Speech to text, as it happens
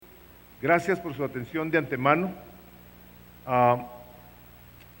Gracias por su atención de antemano. Ah,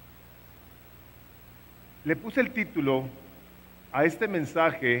 le puse el título a este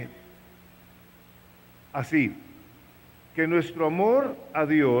mensaje así: que nuestro amor a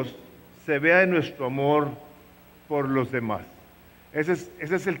Dios se vea en nuestro amor por los demás. Ese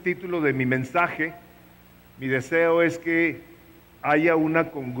es el título de mi mensaje. Mi deseo es que haya una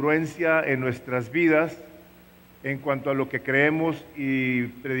congruencia en nuestras vidas en cuanto a lo que creemos y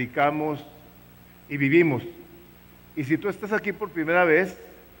predicamos y vivimos. Y si tú estás aquí por primera vez,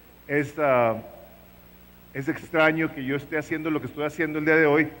 es extraño que yo esté haciendo lo que estoy haciendo el día de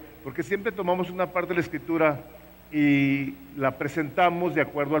hoy, porque siempre tomamos una parte de la Escritura y la presentamos de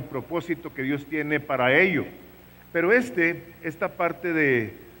acuerdo al propósito que Dios tiene para ello. Pero esta parte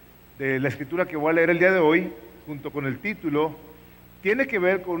de la Escritura que voy a leer el día de hoy, junto con el título, tiene que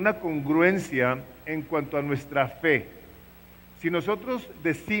ver con una congruencia en cuanto a nuestra fe. Si nosotros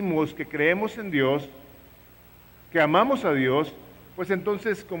decimos que creemos en Dios, que amamos a Dios, pues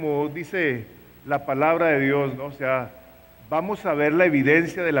entonces, como dice la palabra de Dios, ¿no? O sea, vamos a ver la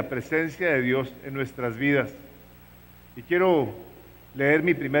evidencia de la presencia de Dios en nuestras vidas. Y quiero leer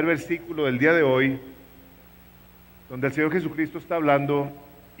mi primer versículo del día de hoy, donde el Señor Jesucristo está hablando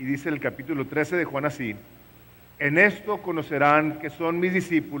y dice el capítulo 13 de Juan así: en esto conocerán que son mis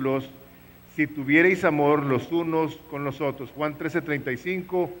discípulos, si tuviereis amor los unos con los otros. Juan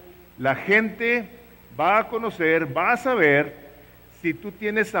 13:35, la gente va a conocer, va a saber si tú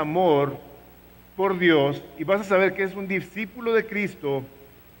tienes amor por Dios, y vas a saber que es un discípulo de Cristo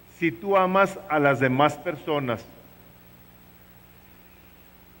si tú amas a las demás personas.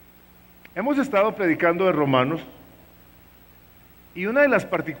 Hemos estado predicando de Romanos, y una de las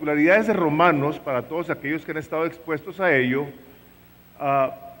particularidades de Romanos, para todos aquellos que han estado expuestos a ello,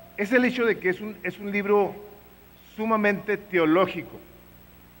 es el hecho de que es un libro sumamente teológico.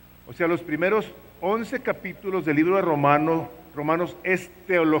 O sea, los primeros 11 capítulos del libro de Romanos es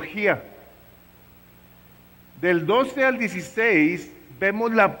teología. Del 12 al 16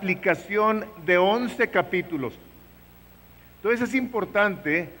 vemos la aplicación de 11 capítulos. Entonces es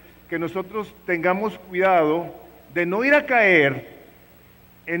importante que nosotros tengamos cuidado de no ir a caer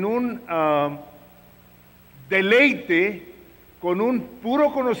en un deleite con un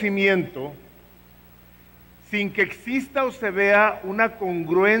puro conocimiento, sin que exista o se vea una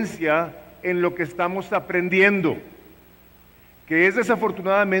congruencia en lo que estamos aprendiendo, que es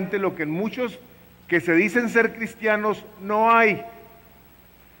desafortunadamente lo que en muchos que se dicen ser cristianos no hay.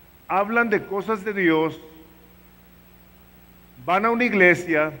 Hablan de cosas de Dios, van a una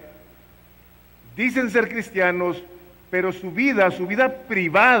iglesia, dicen ser cristianos, pero su vida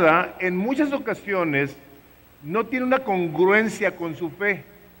privada, en muchas ocasiones, no tiene una congruencia con su fe.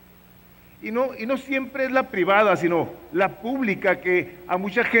 Y no siempre es la privada, sino la pública, que a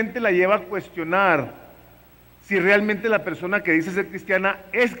mucha gente la lleva a cuestionar si realmente la persona que dice ser cristiana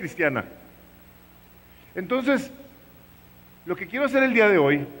es cristiana. Entonces, lo que quiero hacer el día de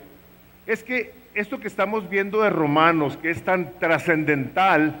hoy es que esto que estamos viendo de Romanos, que es tan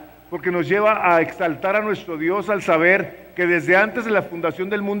trascendental, porque nos lleva a exaltar a nuestro Dios al saber que desde antes de la fundación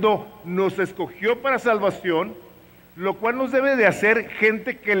del mundo nos escogió para salvación, lo cual nos debe de hacer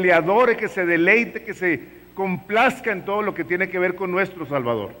gente que le adore, que se deleite, que se complazca en todo lo que tiene que ver con nuestro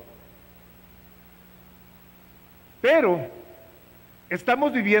Salvador. Pero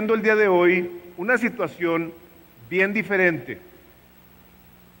estamos viviendo el día de hoy una situación bien diferente.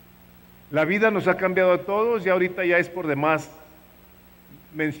 La vida nos ha cambiado a todos y ahorita ya es por demás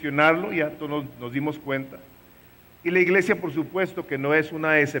mencionarlo, ya todos nos dimos cuenta. Y la iglesia, por supuesto, que no es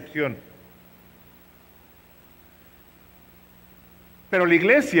una excepción. Pero la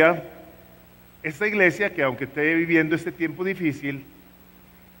iglesia, esta iglesia que aunque esté viviendo este tiempo difícil,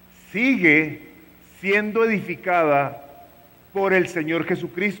 sigue siendo edificada por el Señor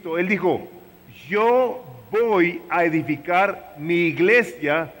Jesucristo. Él dijo: yo voy a edificar mi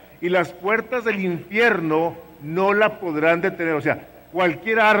iglesia y las puertas del infierno no la podrán detener. O sea,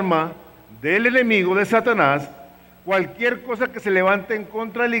 cualquier arma del enemigo, de Satanás, cualquier cosa que se levante en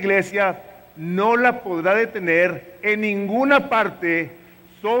contra de la iglesia, no la podrá detener en ninguna parte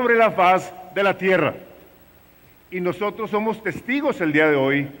sobre la faz de la tierra. Y nosotros somos testigos el día de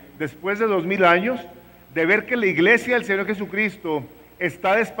hoy, después de 2000 años, de ver que la iglesia del Señor Jesucristo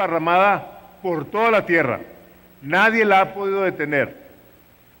está desparramada por toda la tierra. Nadie la ha podido detener.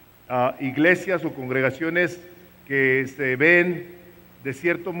 Iglesias o congregaciones que se ven de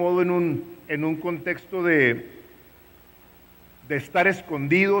cierto modo en un contexto de estar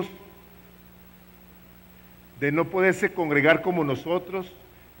escondidos, de no poderse congregar como nosotros,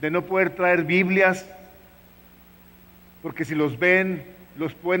 de no poder traer Biblias, porque si los ven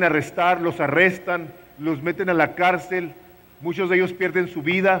los pueden arrestar, los arrestan, los meten a la cárcel, muchos de ellos pierden su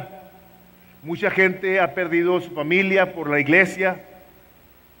vida, mucha gente ha perdido su familia por la iglesia,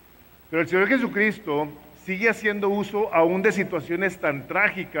 pero el Señor Jesucristo sigue haciendo uso aún de situaciones tan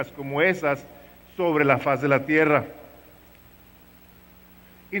trágicas como esas sobre la faz de la tierra.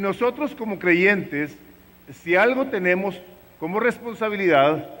 Y nosotros como creyentes, si algo tenemos como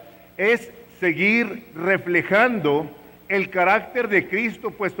responsabilidad, es seguir reflejando el carácter de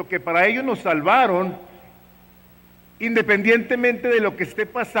Cristo, puesto que para ello nos salvaron, independientemente de lo que esté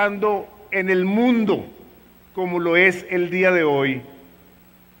pasando en el mundo, como lo es el día de hoy.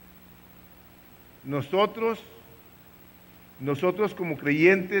 Nosotros como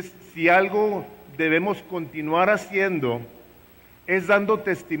creyentes, si algo debemos continuar haciendo, es dando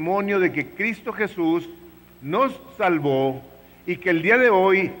testimonio de que Cristo Jesús nos salvó y que el día de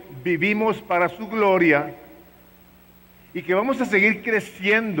hoy vivimos para su gloria y que vamos a seguir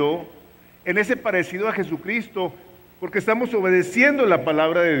creciendo en ese parecido a Jesucristo porque estamos obedeciendo la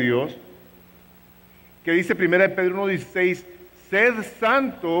palabra de Dios, que dice 1 Pedro 1:16, sed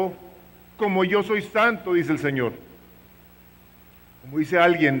santo como yo soy santo, dice el Señor. Como dice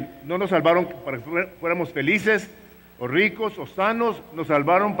alguien, no nos salvaron para que fuéramos felices o ricos o sanos, nos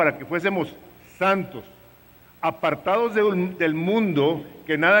salvaron para que fuésemos santos, apartados del mundo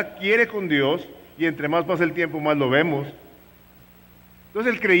que nada quiere con Dios, y entre más pasa el tiempo más lo vemos.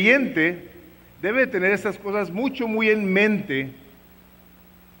 Entonces el creyente debe tener estas cosas muy en mente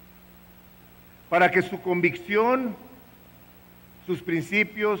para que su convicción, sus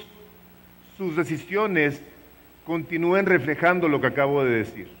principios, sus decisiones continúen reflejando lo que acabo de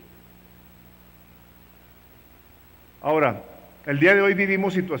decir. Ahora, el día de hoy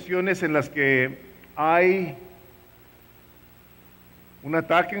vivimos situaciones en las que hay un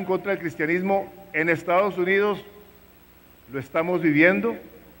ataque en contra del cristianismo en Estados Unidos. Lo estamos viviendo,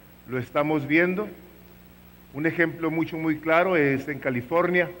 lo estamos viendo. Un ejemplo muy claro es en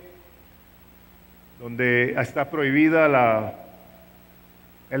California, donde está prohibida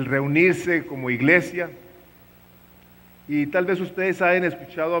el reunirse como iglesia. Y tal vez ustedes hayan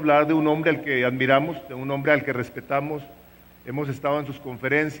escuchado hablar de un hombre al que admiramos, de un hombre al que respetamos. Hemos estado en sus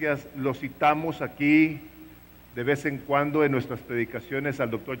conferencias, lo citamos aquí de vez en cuando en nuestras predicaciones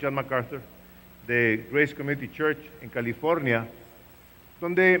al Dr. John MacArthur de Grace Community Church en California,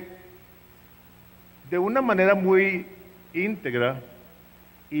 donde de una manera muy íntegra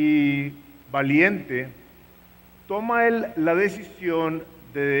y valiente toma él la decisión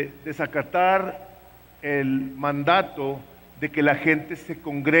de desacatar el mandato de que la gente se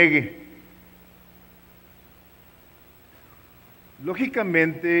congregue.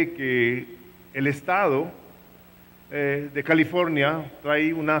 Lógicamente que el Estado de California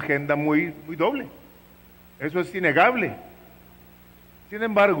trae una agenda muy doble, eso es innegable. Sin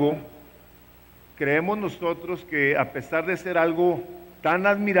embargo, creemos nosotros que a pesar de ser algo tan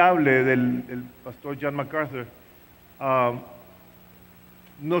admirable del pastor John MacArthur,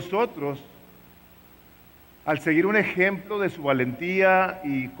 nosotros, al seguir un ejemplo de su valentía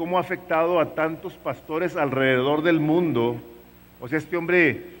y cómo ha afectado a tantos pastores alrededor del mundo, o sea, este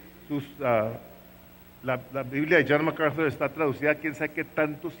hombre, la Biblia de John MacArthur está traducida a quién sabe qué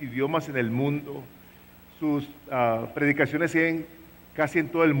tantos idiomas en el mundo, sus predicaciones siguen casi en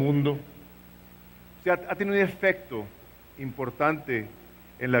todo el mundo. O sea, ha tenido un efecto importante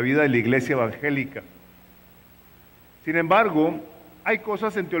en la vida de la iglesia evangélica. Sin embargo, hay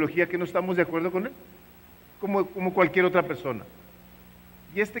cosas en teología que no estamos de acuerdo con él, como cualquier otra persona.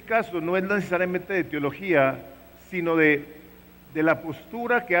 Y este caso no es necesariamente de teología, sino de la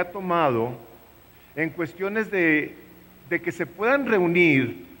postura que ha tomado en cuestiones de que se puedan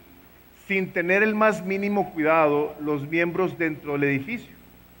reunir sin tener el más mínimo cuidado los miembros dentro del edificio.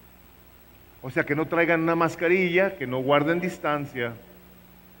 O sea, que no traigan una mascarilla, que no guarden distancia.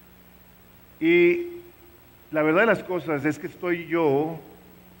 Y la verdad de las cosas es que estoy yo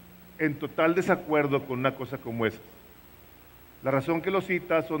en total desacuerdo con una cosa como esa. La razón que lo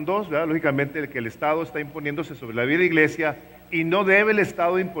cita son dos, ¿verdad? Lógicamente, que el Estado está imponiéndose sobre la vida de la iglesia y no debe el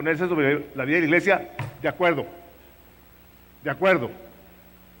Estado imponerse sobre la vida de la iglesia. De acuerdo.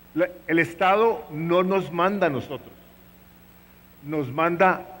 El Estado no nos manda a nosotros, nos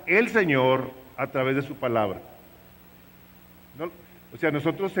manda el Señor a través de su palabra. ¿No? O sea,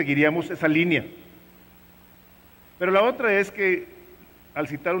 nosotros seguiríamos esa línea. Pero la otra es que, al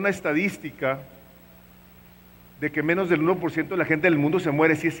citar una estadística de que menos del 1% de la gente del mundo se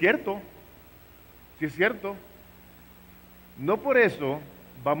muere, sí es cierto. No por eso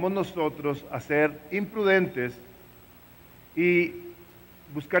vamos nosotros a ser imprudentes y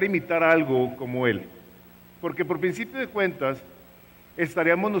buscar imitar algo como él. Porque por principio de cuentas,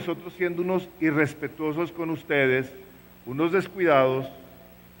 estaríamos nosotros siendo unos irrespetuosos con ustedes, unos descuidados,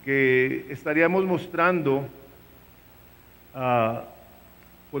 que estaríamos mostrando,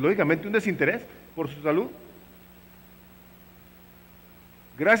 pues lógicamente, un desinterés por su salud.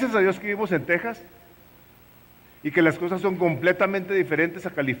 Gracias a Dios que vivimos en Texas y que las cosas son completamente diferentes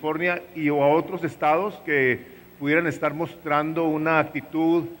a California o a otros estados que pudieran estar mostrando una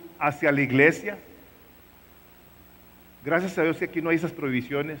actitud hacia la iglesia. Gracias a Dios que aquí no hay esas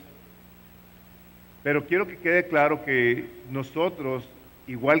prohibiciones. Pero quiero que quede claro que nosotros,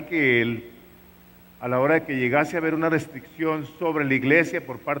 igual que él, a la hora de que llegase a haber una restricción sobre la iglesia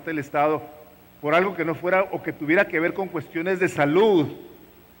por parte del Estado, por algo que no fuera o que tuviera que ver con cuestiones de salud,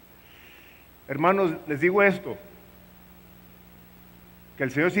 hermanos, les digo esto, que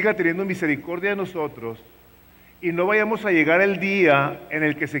el Señor siga teniendo misericordia de nosotros y no vayamos a llegar el día en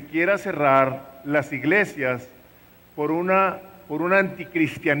el que se quiera cerrar las iglesias por un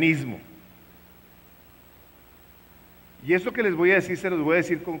anticristianismo. Y eso que les voy a decir, se los voy a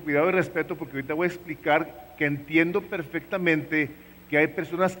decir con cuidado y respeto, porque ahorita voy a explicar que entiendo perfectamente que hay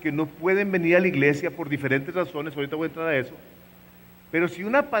personas que no pueden venir a la iglesia por diferentes razones, ahorita voy a entrar a eso. Pero si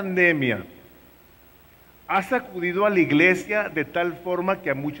una pandemia ha sacudido a la iglesia de tal forma que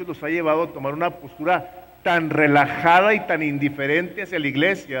a muchos los ha llevado a tomar una postura tan relajada y tan indiferente hacia la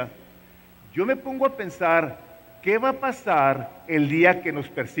iglesia, yo me pongo a pensar, ¿qué va a pasar el día que nos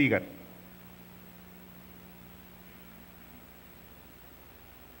persigan?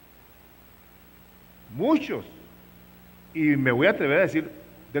 Muchos, y me voy a atrever a decir,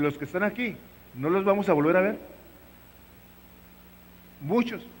 de los que están aquí, no los vamos a volver a ver.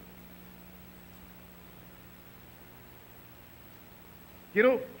 Muchos.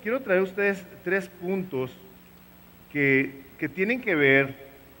 Quiero traer a ustedes 3 puntos que tienen que ver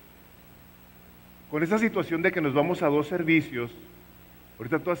con esta situación de que nos vamos a 2 servicios.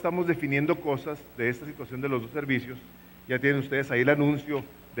 Ahorita todos estamos definiendo cosas de esta situación de los 2 servicios. Ya tienen ustedes ahí el anuncio.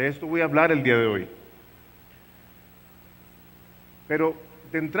 De esto voy a hablar el día de hoy. Pero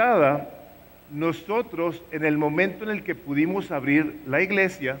de entrada, nosotros en el momento en el que pudimos abrir la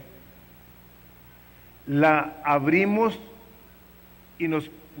iglesia, la abrimos y nos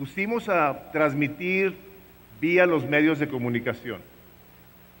pusimos a transmitir vía los medios de comunicación.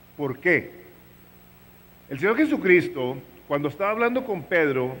 ¿Por qué? El Señor Jesucristo, cuando estaba hablando con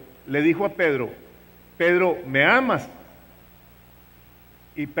Pedro, le dijo a Pedro, Pedro, ¿me amas?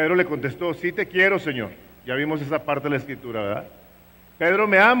 Y Pedro le contestó, sí te quiero, Señor. Ya vimos esa parte de la escritura, ¿verdad? Pedro,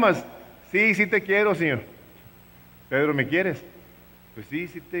 ¿me amas? Sí, sí te quiero, Señor. Pedro, ¿me quieres? Pues sí,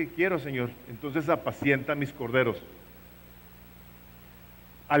 sí te quiero, Señor. Entonces apacienta mis corderos.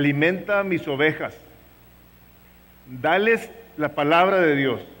 Alimenta mis ovejas. Dales la palabra de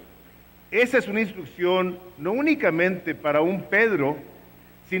Dios. Esa es una instrucción no únicamente para un Pedro,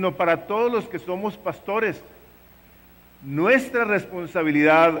 sino para todos los que somos pastores. Nuestra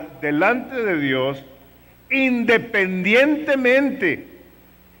responsabilidad delante de Dios, independientemente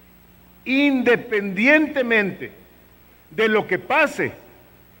de lo que pase,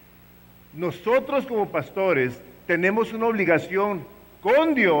 nosotros como pastores tenemos una obligación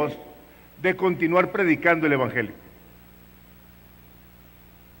con Dios de continuar predicando el Evangelio.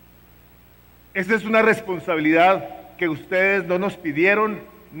 Esa es una responsabilidad que ustedes no nos pidieron,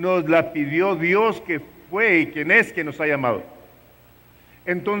 nos la pidió Dios, que fue y quien es quien nos ha llamado.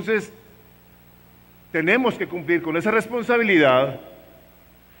 Entonces, tenemos que cumplir con esa responsabilidad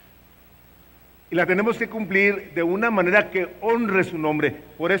y la tenemos que cumplir de una manera que honre su nombre.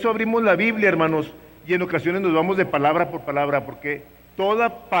 Por eso abrimos la Biblia, hermanos, y en ocasiones nos vamos de palabra por palabra, porque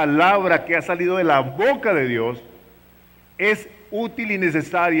toda palabra que ha salido de la boca de Dios es útil y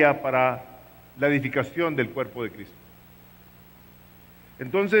necesaria para la edificación del cuerpo de Cristo.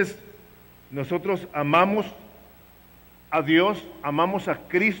 Entonces, nosotros amamos a Dios, amamos a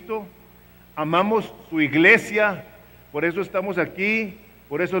Cristo, amamos su iglesia, por eso estamos aquí,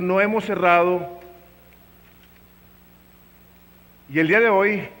 por eso no hemos cerrado. Y el día de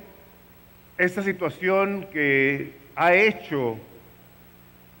hoy, esta situación que ha hecho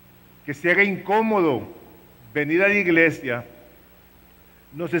que se haga incómodo venir a la iglesia,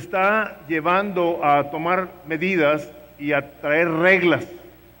 nos está llevando a tomar medidas y a traer reglas.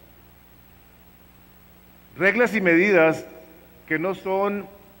 Reglas y medidas que no son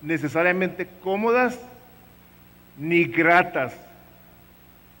necesariamente cómodas ni gratas.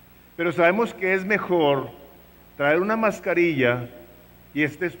 Pero sabemos que es mejor traer una mascarilla y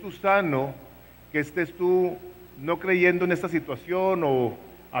estés tú sano, que estés tú no creyendo en esta situación o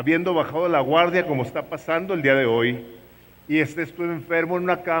habiendo bajado la guardia como está pasando el día de hoy, y estés tú enfermo en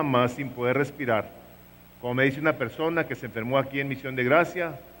una cama sin poder respirar. Como me dice una persona que se enfermó aquí en Misión de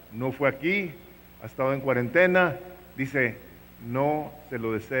Gracia, no fue aquí, ha estado en cuarentena, dice, no se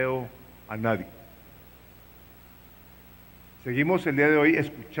lo deseo a nadie. Seguimos el día de hoy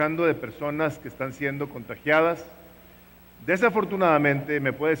escuchando de personas que están siendo contagiadas. Desafortunadamente,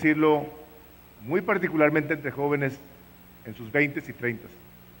 me puedo decirlo, muy particularmente entre jóvenes en sus 20s y 30s.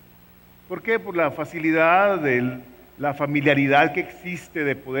 ¿Por qué? Por la facilidad, la familiaridad que existe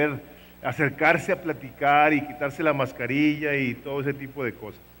de poder acercarse a platicar y quitarse la mascarilla y todo ese tipo de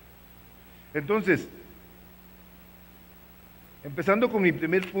cosas. Entonces, empezando con mi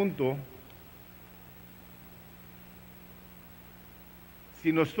primer punto,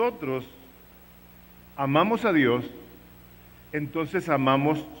 si nosotros amamos a Dios, entonces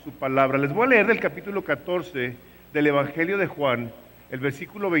amamos su palabra. Les voy a leer del capítulo 14 del Evangelio de Juan, el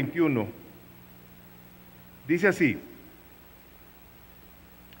versículo 21. Dice así: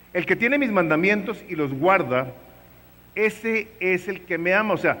 el que tiene mis mandamientos y los guarda, ese es el que me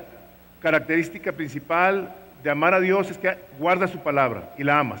ama. O sea, característica principal de amar a Dios es que guarda su palabra y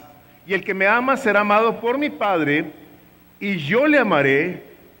la amas. Y el que me ama será amado por mi Padre, y yo le amaré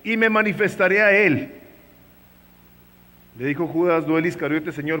y me manifestaré a él. Le dijo Judas, no el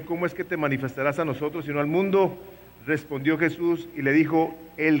Iscariote: Señor, ¿cómo es que te manifestarás a nosotros y no al mundo? Respondió Jesús y le dijo: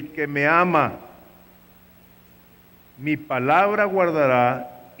 el que me ama, mi palabra guardará,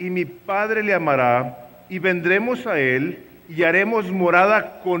 y mi Padre le amará, y vendremos a él y haremos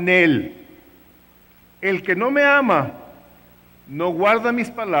morada con él. El que no me ama no guarda mis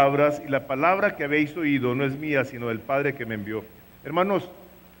palabras, y la palabra que habéis oído no es mía, sino del Padre que me envió. Hermanos,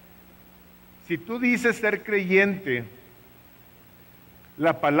 si tú dices ser creyente,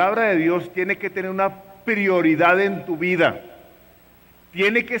 la palabra de Dios tiene que tener una prioridad en tu vida.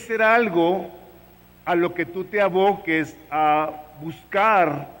 Tiene que ser algo a lo que tú te aboques a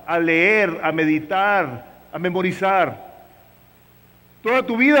buscar, a leer, a meditar, a memorizar toda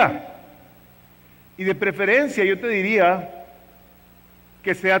tu vida. Y de preferencia yo te diría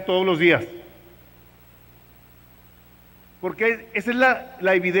que sea todos los días. Porque esa es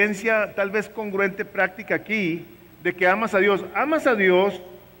la evidencia tal vez congruente, práctica aquí, de que amas a Dios. Amas a Dios,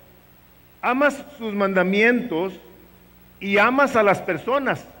 amas sus mandamientos y amas a las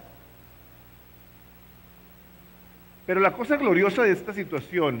personas. Pero la cosa gloriosa de esta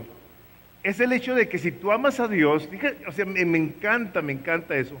situación es el hecho de que si tú amas a Dios, o sea, me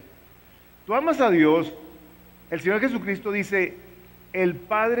encanta eso. Tú amas a Dios, el Señor Jesucristo dice, el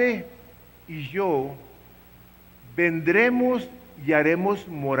Padre y yo vendremos y haremos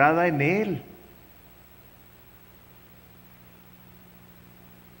morada en Él.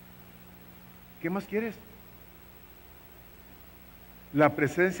 ¿Qué más quieres? La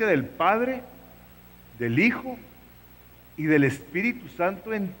presencia del Padre, del Hijo y del Espíritu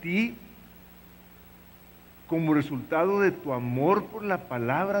Santo en ti como resultado de tu amor por la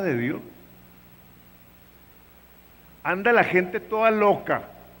palabra de Dios. Anda la gente toda loca,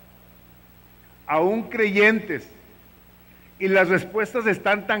 aún creyentes, y las respuestas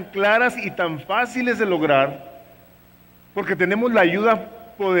están tan claras y tan fáciles de lograr, porque tenemos la ayuda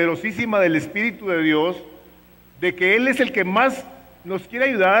poderosísima del Espíritu de Dios, de que Él es el que más nos quiere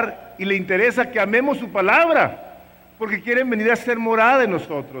ayudar y le interesa que amemos su palabra, porque quieren venir a ser morada en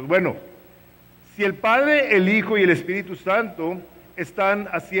nosotros. Bueno, si el Padre, el Hijo y el Espíritu Santo están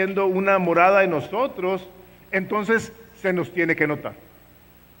haciendo una morada en nosotros, entonces se nos tiene que notar.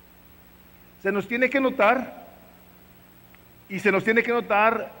 Se nos tiene que notar, y se nos tiene que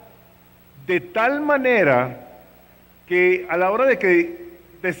notar de tal manera que a la hora de que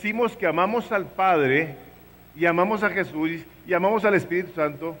decimos que amamos al Padre y amamos a Jesús y amamos al Espíritu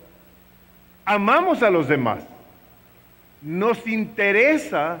Santo, amamos a los demás. Nos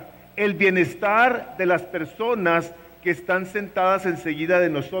interesa el bienestar de las personas que están sentadas enseguida de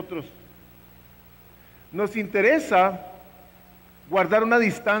nosotros. Nos interesa guardar una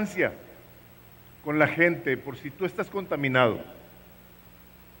distancia con la gente por si tú estás contaminado.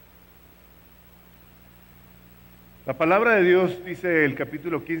 La palabra de Dios dice el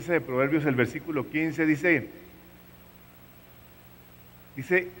capítulo 15 de Proverbios, el versículo 15, dice,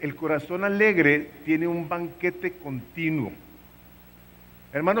 el corazón alegre tiene un banquete continuo.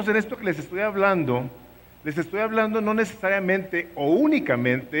 Hermanos, en esto que les estoy hablando no necesariamente o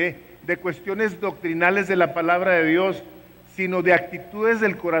únicamente de cuestiones doctrinales de la palabra de Dios, sino de actitudes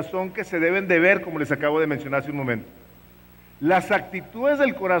del corazón que se deben de ver, como les acabo de mencionar hace un momento. Las actitudes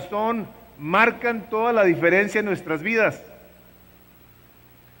del corazón marcan toda la diferencia en nuestras vidas.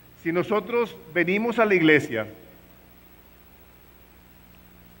 Si nosotros venimos a la iglesia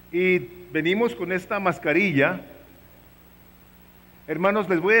y venimos con esta mascarilla, hermanos,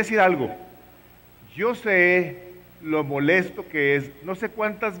 les voy a decir algo. Yo sé lo molesto que es. No sé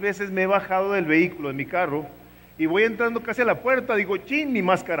cuántas veces me he bajado del vehículo, de mi carro, y voy entrando casi a la puerta, digo, chin, mi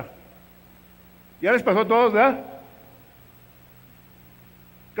máscara. Ya les pasó a todos, ¿verdad?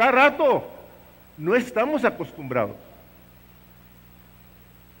 Cada rato. No estamos acostumbrados.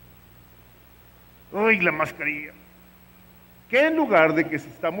 ¡Ay, la mascarilla! Que en lugar de que si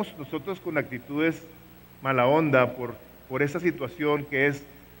estamos nosotros con actitudes mala onda por esa situación que es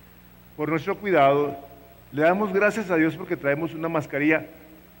por nuestro cuidado, le damos gracias a Dios porque traemos una mascarilla,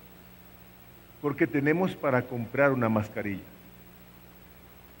 porque tenemos para comprar una mascarilla.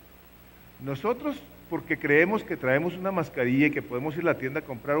 Nosotros, porque creemos que traemos una mascarilla y que podemos ir a la tienda a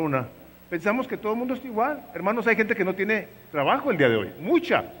comprar una, pensamos que todo el mundo está igual. Hermanos, hay gente que no tiene trabajo el día de hoy,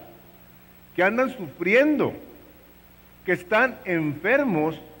 mucha, que andan sufriendo, que están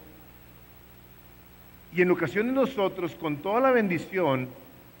enfermos, y en ocasiones nosotros, con toda la bendición,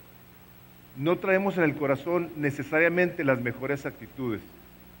 no traemos en el corazón necesariamente las mejores actitudes.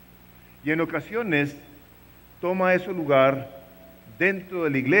 Y en ocasiones toma eso lugar dentro de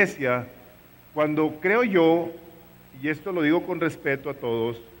la iglesia, cuando creo yo, y esto lo digo con respeto a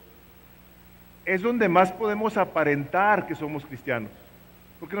todos, es donde más podemos aparentar que somos cristianos,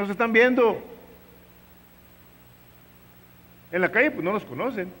 porque nos están viendo. En la calle pues no nos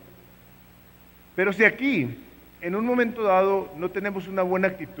conocen, pero si aquí, en un momento dado, no tenemos una buena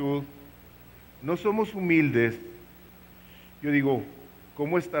actitud, no somos humildes, yo digo,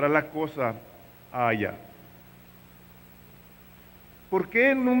 ¿cómo estará la cosa allá? ¿Por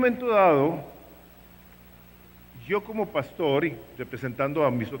qué en un momento dado, yo como pastor, y representando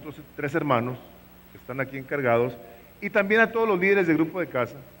a mis otros 3 hermanos, que están aquí encargados, y también a todos los líderes del grupo de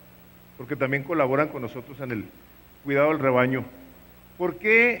casa, porque también colaboran con nosotros en el cuidado del rebaño, ¿por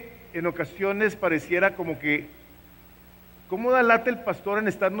qué en ocasiones pareciera como que, cómo da lata el pastor en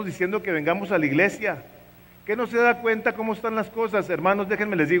estarnos diciendo que vengamos a la iglesia? ¿Qué no se da cuenta cómo están las cosas? Hermanos,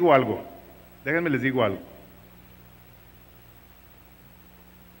 déjenme les digo algo.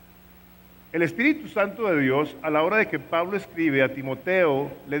 El Espíritu Santo de Dios, a la hora de que Pablo escribe a Timoteo,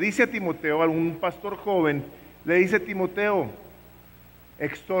 le dice a Timoteo, a un pastor joven, le dice: Timoteo,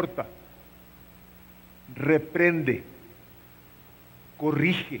 exhorta, reprende,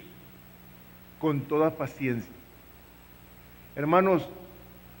 corrige con toda paciencia. Hermanos,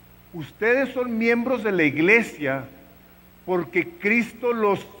 ustedes son miembros de la iglesia porque Cristo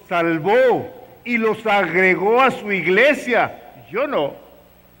los salvó y los agregó a su iglesia. Yo no.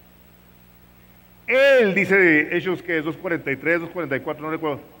 Él dice de Hechos que es 2:43, 2:44, no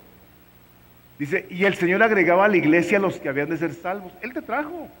recuerdo. Dice, y el Señor agregaba a la iglesia a los que habían de ser salvos. Él te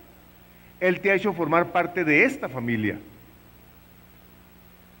trajo. Él te ha hecho formar parte de esta familia.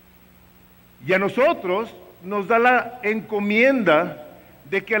 Y a nosotros nos da la encomienda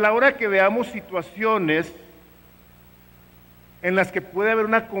de que a la hora que veamos situaciones en las que puede haber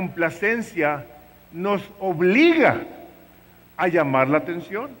una complacencia, nos obliga a llamar la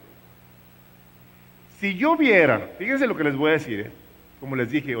atención. Si yo viera, fíjense lo que les voy a decir, como les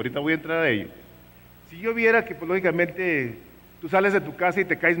dije, ahorita voy a entrar a ello. Si yo viera que, pues, lógicamente, tú sales de tu casa y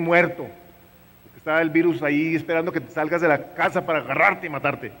te caes muerto, porque está el virus ahí esperando que te salgas de la casa para agarrarte y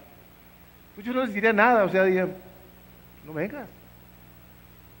matarte, pues yo no les diría nada, o sea, diría, no vengas.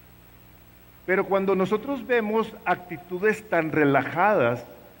 Pero cuando nosotros vemos actitudes tan relajadas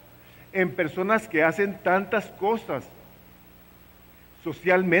en personas que hacen tantas cosas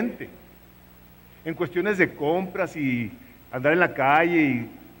socialmente, en cuestiones de compras y andar en la calle y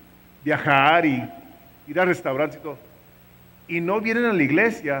viajar y ir a restaurantes y todo, y no vienen a la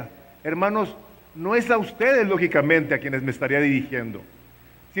iglesia, hermanos, no es a ustedes lógicamente a quienes me estaría dirigiendo,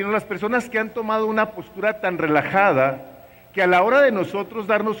 sino las personas que han tomado una postura tan relajada que a la hora de nosotros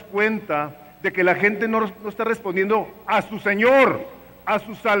darnos cuenta de que la gente no está respondiendo a su Señor, a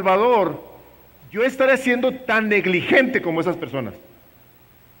su Salvador, yo estaré siendo tan negligente como esas personas.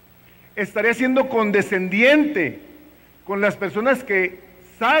 Estaré siendo condescendiente con las personas que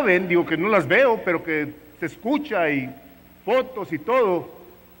saben, digo que no las veo, pero que se escucha y fotos y todo,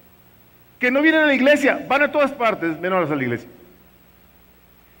 que no vienen a la iglesia, van a todas partes, menos a la iglesia.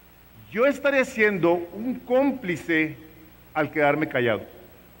 Yo estaré siendo un cómplice al quedarme callado.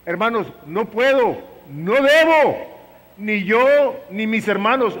 Hermanos, no puedo, no debo, ni yo ni mis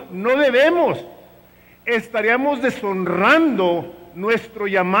hermanos, no debemos. Estaríamos deshonrando nuestro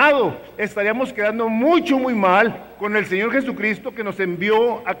llamado, estaríamos quedando muy mal con el Señor Jesucristo que nos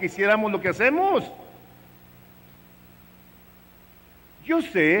envió a que hiciéramos lo que hacemos. Yo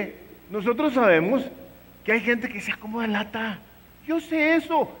sé, nosotros sabemos que hay gente que se acomoda lata. Yo sé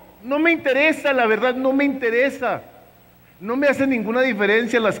eso, no me interesa, la verdad no me interesa. No me hace ninguna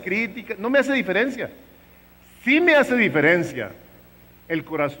diferencia las críticas, no me hace diferencia. Sí me hace diferencia el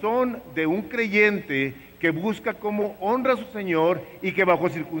corazón de un creyente que busca cómo honra a su Señor y que bajo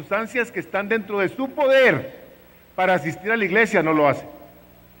circunstancias que están dentro de su poder para asistir a la iglesia no lo hace.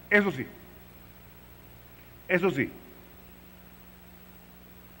 Eso sí. Eso sí.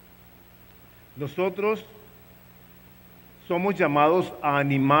 Nosotros somos llamados a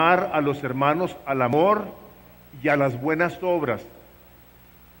animar a los hermanos al amor y a las buenas obras.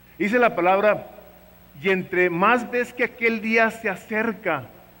 Dice la palabra, y entre más ves que aquel día se acerca,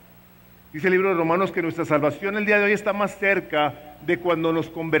 dice el libro de Romanos que nuestra salvación el día de hoy está más cerca de cuando nos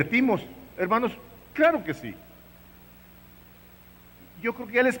convertimos. Hermanos, claro que sí. Yo creo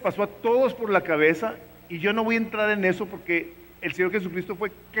que ya les pasó a todos por la cabeza y yo no voy a entrar en eso porque el Señor Jesucristo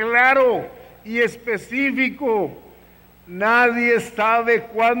fue claro y específico. Nadie sabe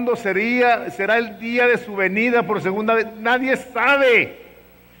cuándo será el día de su venida por segunda vez. Nadie sabe.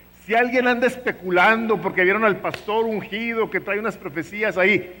 Si alguien anda especulando porque vieron al pastor ungido que trae unas profecías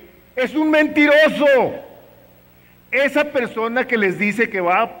ahí, es un mentiroso. Esa persona que les dice que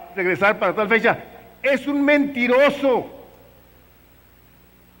va a regresar para tal fecha, es un mentiroso.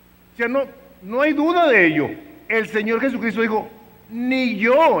 O sea, no hay duda de ello. El Señor Jesucristo dijo, ni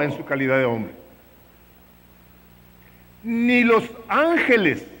yo en su calidad de hombre, ni los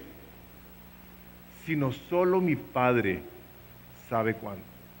ángeles, sino solo mi Padre sabe cuándo.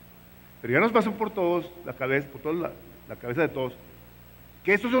 Pero ya nos pasó por todos, la cabeza de todos,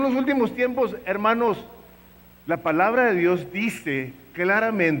 que estos son los últimos tiempos, hermanos. La palabra de Dios dice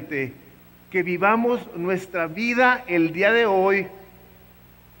claramente que vivamos nuestra vida el día de hoy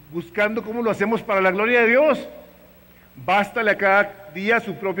buscando cómo lo hacemos para la gloria de Dios. Bástale a cada día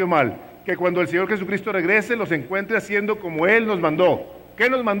su propio mal, que cuando el Señor Jesucristo regrese los encuentre haciendo como Él nos mandó. ¿Qué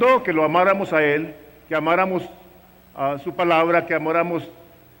nos mandó? Que lo amáramos a Él, que amáramos a su palabra, que amáramos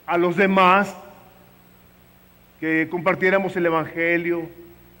a los demás, que compartiéramos el Evangelio,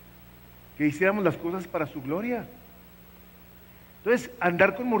 que hiciéramos las cosas para su gloria. Entonces,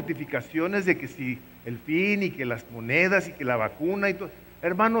 andar con mortificaciones de que si el fin y que las monedas y que la vacuna y todo,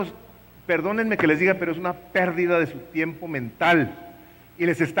 hermanos, perdónenme que les diga, pero es una pérdida de su tiempo mental y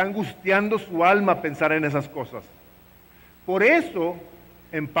les está angustiando su alma pensar en esas cosas. Por eso,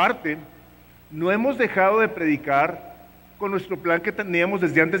 en parte, no hemos dejado de predicar con nuestro plan que teníamos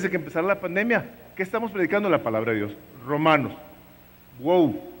desde antes de que empezara la pandemia. ¿Qué estamos predicando? La palabra de Dios. Romanos.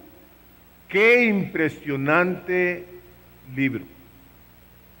 ¡Wow! ¡Qué impresionante libro!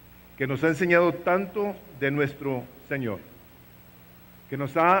 Que nos ha enseñado tanto de nuestro Señor. Que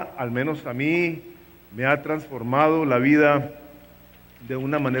nos ha, al menos a mí, me ha transformado la vida de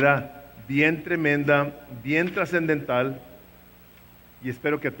una manera bien tremenda, bien trascendental, y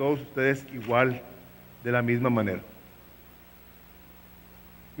espero que a todos ustedes igual, de la misma manera.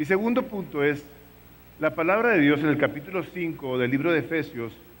 Mi segundo punto es, la palabra de Dios en el capítulo 5 del libro de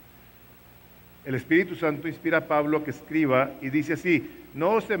Efesios, el Espíritu Santo inspira a Pablo a que escriba y dice así,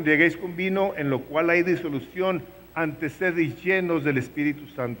 no os embriaguéis con vino en lo cual hay disolución, antes sed llenos del Espíritu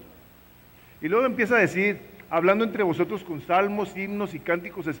Santo. Y luego empieza a decir, hablando entre vosotros con salmos, himnos y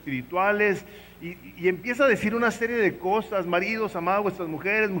cánticos espirituales, y empieza a decir una serie de cosas, maridos, amad a vuestras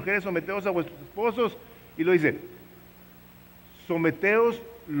mujeres, mujeres, someteos a vuestros esposos, y lo dice, someteos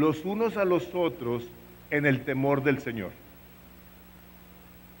los unos a los otros en el temor del Señor.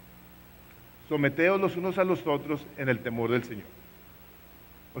 Someteos los unos a los otros en el temor del Señor.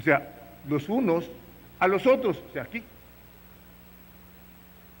 O sea, los unos a los otros, o sea, aquí.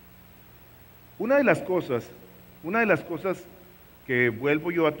 Una de las cosas que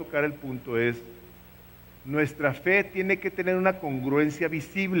vuelvo yo a tocar el punto es, nuestra fe tiene que tener una congruencia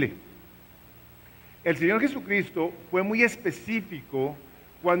visible. El Señor Jesucristo fue muy específico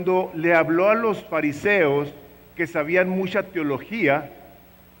cuando le habló a los fariseos que sabían mucha teología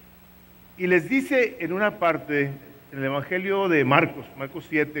y les dice en una parte, en el Evangelio de Marcos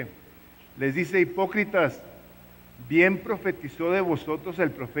 7, les dice, hipócritas, bien profetizó de vosotros el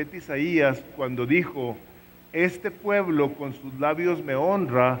profeta Isaías cuando dijo, este pueblo con sus labios me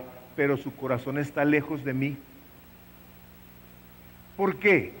honra, pero su corazón está lejos de mí. ¿Por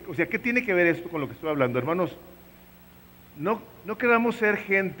qué? O sea, ¿qué tiene que ver esto con lo que estoy hablando? Hermanos, no queramos ser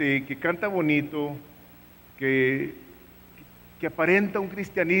gente que canta bonito, que aparenta un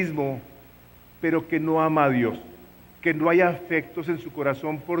cristianismo, pero que no ama a Dios, que no haya afectos en su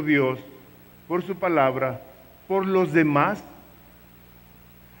corazón por Dios, por su palabra, por los demás.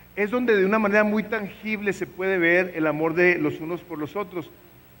 Es donde de una manera muy tangible se puede ver el amor de los unos por los otros.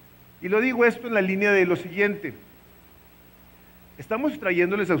 Y lo digo esto en la línea de lo siguiente. Estamos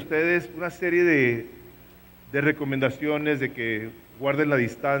trayéndoles a ustedes una serie de recomendaciones de que guarden la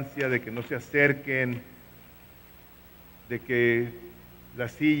distancia, de que no se acerquen, de que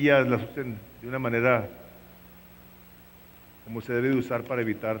las sillas las usen de una manera como se debe de usar para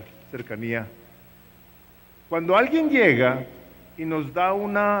evitar cercanía. Cuando alguien llega y nos da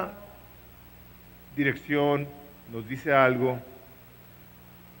una dirección, nos dice algo,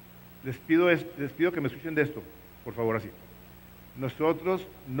 les pido que me escuchen de esto, por favor, así. Nosotros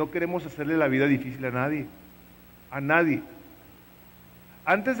no queremos hacerle la vida difícil a nadie, a nadie.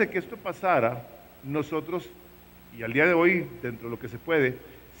 Antes de que esto pasara, nosotros, y al día de hoy, dentro de lo que se puede,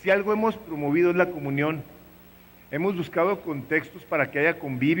 si algo hemos promovido es la comunión. Hemos buscado contextos para que haya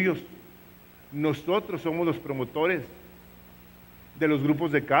convivios. Nosotros somos los promotores de los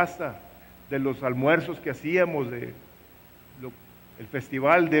grupos de casa, de los almuerzos que hacíamos, el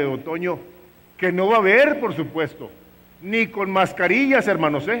festival de otoño, que no va a haber, por supuesto, ni con mascarillas,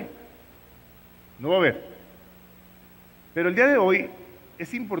 hermanos, no va a haber. Pero el día de hoy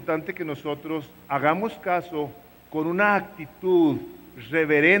es importante que nosotros hagamos caso con una actitud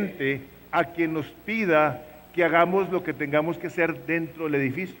reverente a quien nos pida que hagamos lo que tengamos que hacer dentro del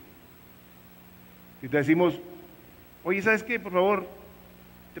edificio. Si te decimos, oye, ¿sabes qué? Por favor,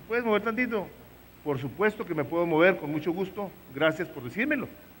 ¿te puedes mover tantito? Por supuesto que me puedo mover, con mucho gusto. Gracias por decírmelo.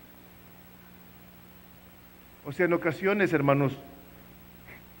 O sea, en ocasiones, hermanos,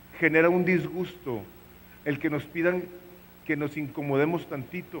 genera un disgusto el que nos pidan que nos incomodemos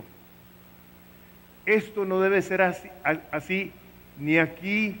tantito. Esto no debe ser así ni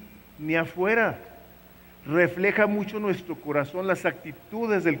aquí ni afuera. Refleja mucho nuestro corazón, las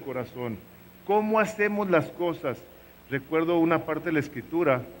actitudes del corazón, cómo hacemos las cosas. Recuerdo una parte de la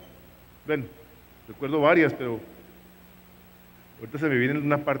Escritura, bueno, recuerdo varias, pero ahorita se me viene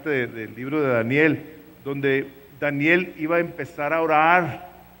una parte del libro de Daniel, donde Daniel iba a empezar a orar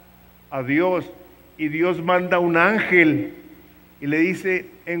a Dios, y Dios manda un ángel y le dice,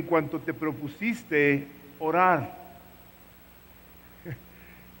 en cuanto te propusiste orar,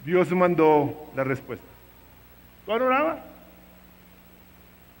 Dios mandó la respuesta. ¿Tú orabas?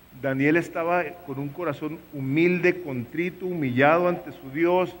 Daniel estaba con un corazón humilde, contrito, humillado ante su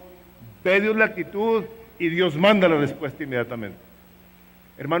Dios, ve Dios la actitud y Dios manda la respuesta inmediatamente.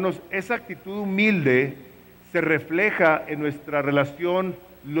 Hermanos, esa actitud humilde se refleja en nuestra relación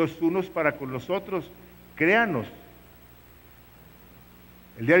los unos para con los otros. Créanos,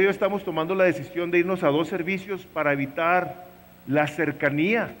 el día de hoy estamos tomando la decisión de irnos a 2 servicios para evitar la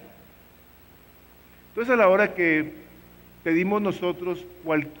cercanía. Entonces, a la hora que pedimos nosotros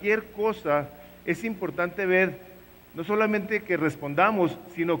cualquier cosa, es importante ver no solamente que respondamos,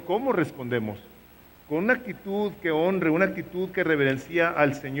 sino cómo respondemos, con una actitud que honre, una actitud que reverencia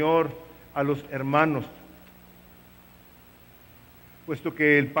al Señor, a los hermanos. Puesto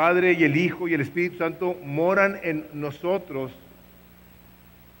que el Padre y el Hijo y el Espíritu Santo moran en nosotros,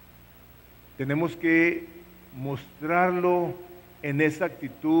 tenemos que mostrarlo en esa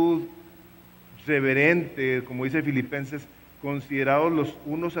actitud reverente, como dice Filipenses, considerados los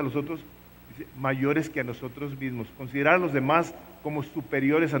unos a los otros mayores que a nosotros mismos, considerar a los demás como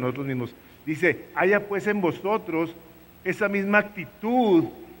superiores a nosotros mismos. Dice, haya pues en vosotros esa misma actitud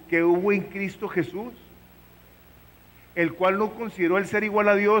que hubo en Cristo Jesús, el cual no consideró el ser igual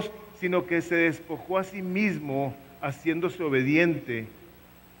a Dios, sino que se despojó a sí mismo, haciéndose obediente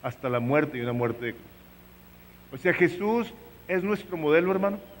hasta la muerte y una muerte de cruz. O sea, Jesús es nuestro modelo,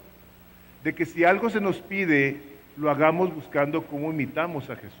 hermano, de que si algo se nos pide, lo hagamos buscando cómo imitamos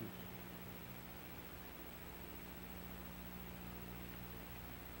a Jesús.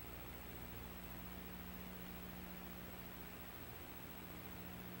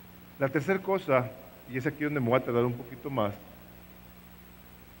 La tercera cosa, y es aquí donde me voy a tardar un poquito más,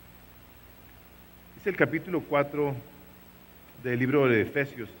 es el capítulo 4 del libro de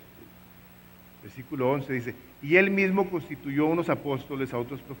Efesios, versículo 11, dice, y él mismo constituyó unos apóstoles, a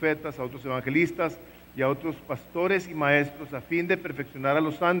otros profetas, a otros evangelistas y a otros pastores y maestros, a fin de perfeccionar a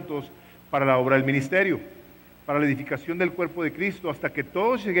los santos para la obra del ministerio, para la edificación del cuerpo de Cristo, hasta que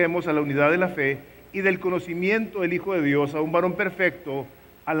todos lleguemos a la unidad de la fe y del conocimiento del Hijo de Dios, a un varón perfecto,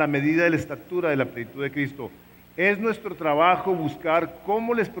 a la medida de la estatura de la plenitud de Cristo. Es nuestro trabajo buscar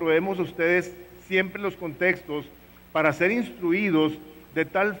cómo les proveemos a ustedes siempre los contextos para ser instruidos de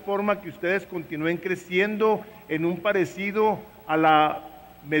tal forma que ustedes continúen creciendo en un parecido a la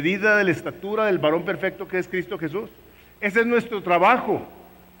medida de la estatura del varón perfecto que es Cristo Jesús. Ese es nuestro trabajo.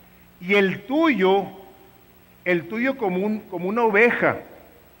 Y el tuyo como una oveja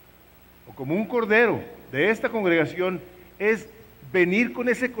o como un cordero de esta congregación es venir con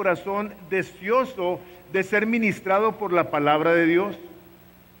ese corazón deseoso de ser ministrado por la palabra de Dios.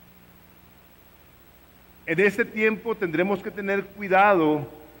 En este tiempo tendremos que tener cuidado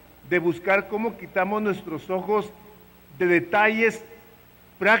de buscar cómo quitamos nuestros ojos de detalles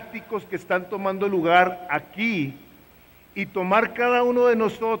prácticos que están tomando lugar aquí y tomar cada uno de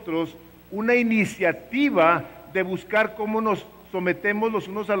nosotros una iniciativa de buscar cómo nos sometemos los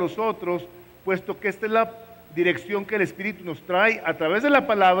unos a los otros, puesto que esta es la dirección que el Espíritu nos trae a través de la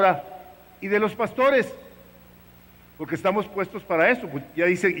palabra y de los pastores, porque estamos puestos para eso. Pues ya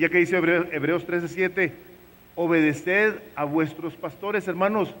que dice Hebreos 13:7, obedeced a vuestros pastores.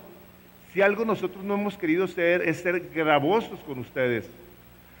 Hermanos, si algo nosotros no hemos querido ser, es ser gravosos con ustedes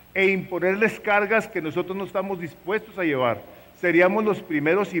e imponerles cargas que nosotros no estamos dispuestos a llevar. Seríamos los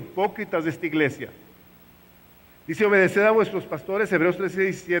primeros hipócritas de esta iglesia. Dice, obedeced a vuestros pastores, Hebreos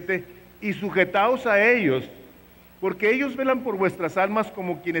 13:17, y sujetaos a ellos, porque ellos velan por vuestras almas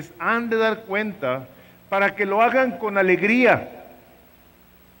como quienes han de dar cuenta, para que lo hagan con alegría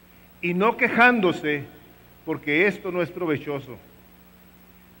y no quejándose, porque esto no es provechoso.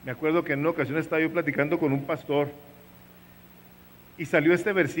 Me acuerdo que en una ocasión estaba yo platicando con un pastor y salió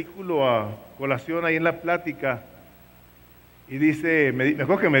este versículo a colación ahí en la plática y dice, me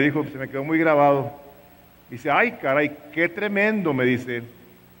acuerdo que me dijo, se me quedó muy grabado, dice, ay caray, qué tremendo, me dice,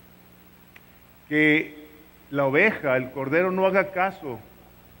 que la oveja, el cordero no haga caso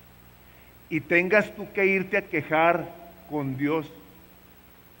y tengas tú que irte a quejar con Dios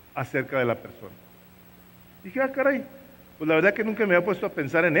acerca de la persona. Dije, ah caray, pues la verdad que nunca me había puesto a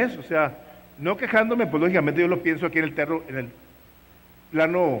pensar en eso, o sea, no quejándome, pues lógicamente yo lo pienso aquí en el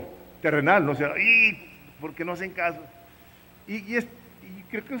plano terrenal, ¿no? O sea, ¿por qué no hacen caso? Y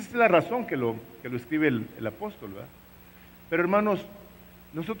creo que esa es la razón que lo escribe el apóstol, ¿verdad? Pero hermanos,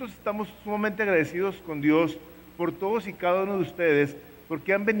 nosotros estamos sumamente agradecidos con Dios por todos y cada uno de ustedes,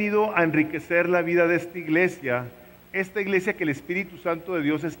 porque han venido a enriquecer la vida de esta iglesia que el Espíritu Santo de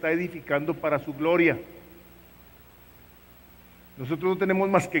Dios está edificando para su gloria. Nosotros no tenemos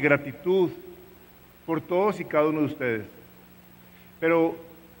más que gratitud por todos y cada uno de ustedes. Pero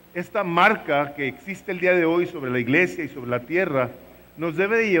esta marca que existe el día de hoy sobre la iglesia y sobre la tierra nos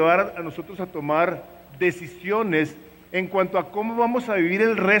debe de llevar a nosotros a tomar decisiones en cuanto a cómo vamos a vivir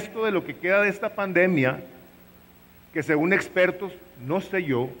el resto de lo que queda de esta pandemia, que según expertos, no sé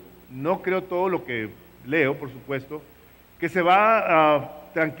yo, no creo todo lo que leo, por supuesto, que se va a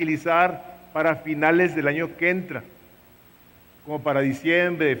tranquilizar para finales del año que entra, como para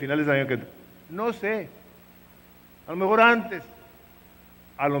diciembre, finales del año que entra. No sé, a lo mejor antes,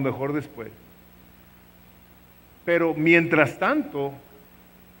 a lo mejor después. Pero mientras tanto,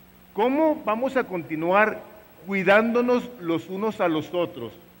 ¿cómo vamos a continuar cuidándonos los unos a los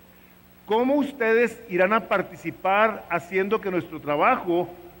otros? ¿Cómo ustedes irán a participar haciendo que nuestro trabajo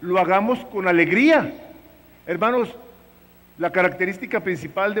lo hagamos con alegría? Hermanos, la característica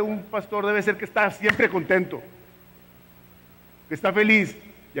principal de un pastor debe ser que está siempre contento, que está feliz,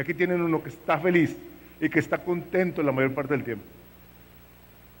 y aquí tienen uno que está feliz y que está contento la mayor parte del tiempo.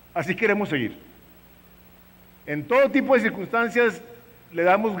 Así queremos seguir. En todo tipo de circunstancias le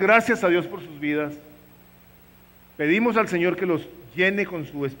damos gracias a Dios por sus vidas. Pedimos al Señor que los llene con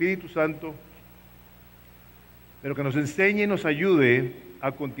su Espíritu Santo, pero que nos enseñe y nos ayude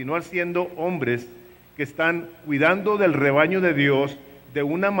a continuar siendo hombres que están cuidando del rebaño de Dios de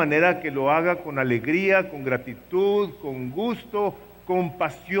una manera que lo haga con alegría, con gratitud, con gusto, con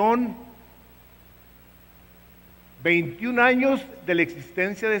pasión. 21 años de la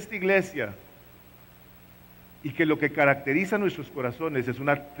existencia de esta iglesia, y que lo que caracteriza a nuestros corazones es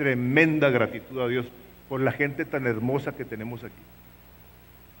una tremenda gratitud a Dios por la gente tan hermosa que tenemos aquí.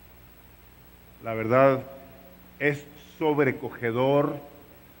 La verdad, es sobrecogedor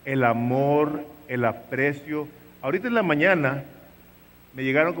el amor, el aprecio. Ahorita en la mañana me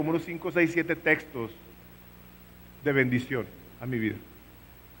llegaron como unos 5, 6, 7 textos de bendición a mi vida.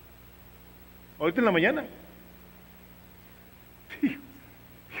 Ahorita en la mañana.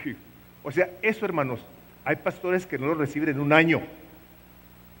 O sea, eso, hermanos, hay pastores que no lo reciben en un año.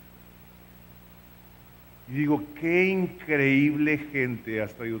 Y digo, qué increíble gente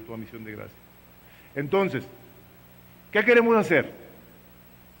has traído tu misión de gracia. Entonces, ¿qué queremos hacer?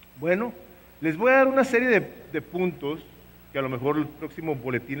 Bueno, les voy a dar una serie de puntos, que a lo mejor el próximo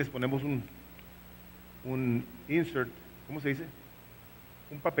boletín les ponemos un insert, ¿cómo se dice?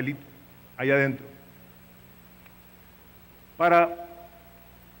 Un papelito allá adentro, para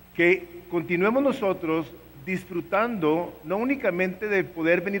que continuemos nosotros disfrutando no únicamente de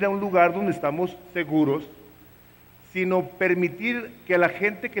poder venir a un lugar donde estamos seguros, sino permitir que a la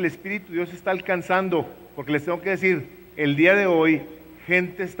gente que el Espíritu de Dios está alcanzando, porque les tengo que decir, el día de hoy,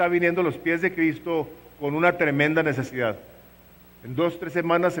 gente está viniendo a los pies de Cristo con una tremenda necesidad. En 2, 3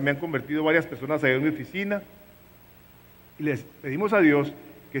 semanas se me han convertido varias personas ahí en mi oficina y les pedimos a Dios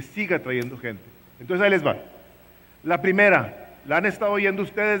que siga trayendo gente. Entonces ahí les va. La primera, la han estado oyendo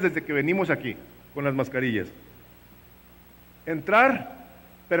ustedes desde que venimos aquí con las mascarillas. Entrar,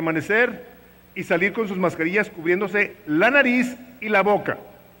 permanecer y salir con sus mascarillas cubriéndose la nariz y la boca.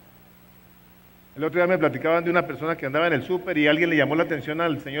 El otro día me platicaban de una persona que andaba en el súper y alguien le llamó la atención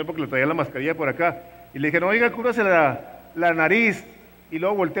al señor porque le traía la mascarilla por acá. Y le dijeron, oiga, cúbrase la nariz. Y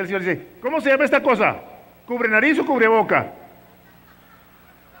luego voltea el señor y dice, ¿cómo se llama esta cosa? ¿Cubre nariz o cubre boca?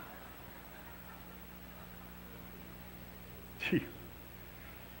 Sí.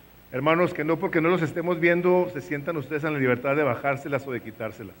 Hermanos, que no porque no los estemos viendo se sientan ustedes en la libertad de bajárselas o de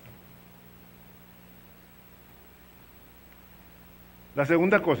quitárselas. La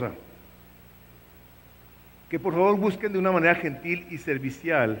segunda cosa, que por favor busquen de una manera gentil y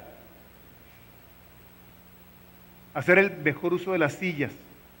servicial hacer el mejor uso de las sillas.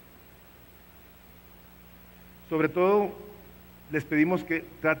 Sobre todo, les pedimos que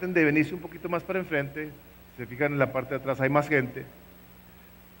traten de venirse un poquito más para enfrente. Si se fijan en la parte de atrás hay más gente.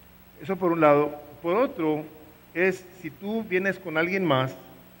 Eso por un lado. Por otro, es si tú vienes con alguien más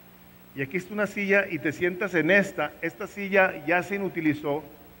y aquí está una silla y te sientas en esta silla ya se inutilizó,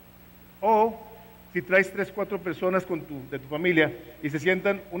 o si traes 3, 4 personas de tu familia y se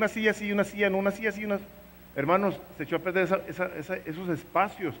sientan una silla sí y una silla no, una silla sí y una... Hermanos, se echó a perder esos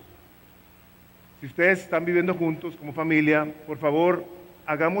espacios. Si ustedes están viviendo juntos como familia, por favor,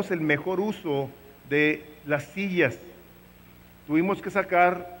 hagamos el mejor uso de las sillas. Tuvimos que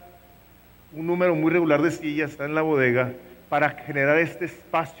sacar un número muy regular de sillas, está en la bodega, para generar este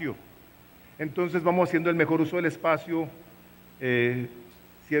espacio. Entonces vamos haciendo el mejor uso del espacio,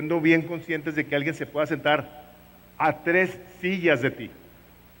 siendo bien conscientes de que alguien se pueda sentar a 3 sillas de ti.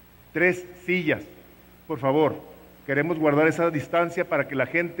 3 sillas. Por favor, queremos guardar esa distancia para que la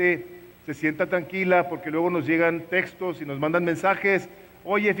gente se sienta tranquila, porque luego nos llegan textos y nos mandan mensajes.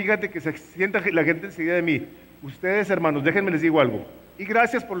 Oye, fíjate que se sienta la gente enseguida de mí. Ustedes, hermanos, déjenme les digo algo. Y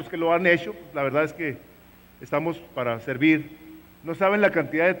gracias por los que lo han hecho. La verdad es que estamos para servir. No saben la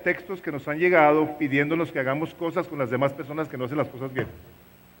cantidad de textos que nos han llegado pidiéndonos que hagamos cosas con las demás personas que no hacen las cosas bien.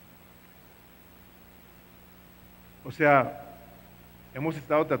 O sea, hemos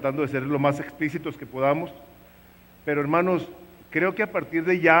estado tratando de ser lo más explícitos que podamos, pero hermanos, creo que a partir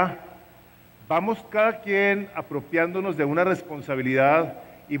de ya vamos cada quien apropiándonos de una responsabilidad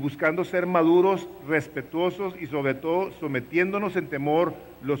y buscando ser maduros, respetuosos y sobre todo sometiéndonos en temor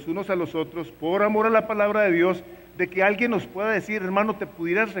los unos a los otros por amor a la palabra de Dios, de que alguien nos pueda decir, hermano, te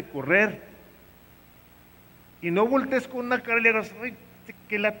pudieras recorrer. Y no voltees con una cara y le hagas, ay,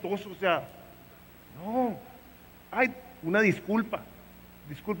 qué latoso, o sea, no, ay, una disculpa,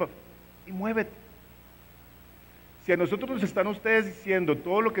 y muévete. Si a nosotros nos están ustedes diciendo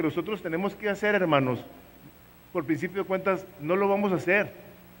todo lo que nosotros tenemos que hacer, hermanos, por principio de cuentas, no lo vamos a hacer.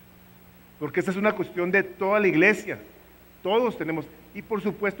 Porque esta es una cuestión de toda la iglesia. Todos tenemos, y por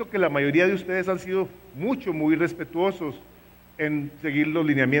supuesto que la mayoría de ustedes han sido muy respetuosos en seguir los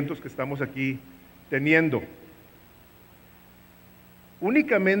lineamientos que estamos aquí teniendo.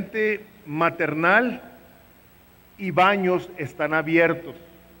 Únicamente maternal y baños están abiertos.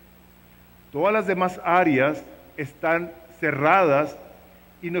 Todas las demás áreas están cerradas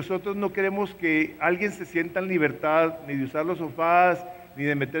y nosotros no queremos que alguien se sienta en libertad ni de usar los sofás, ni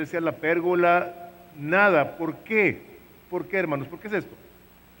de meterse a la pérgola, nada. ¿Por qué? ¿Por qué, hermanos? ¿Por qué es esto?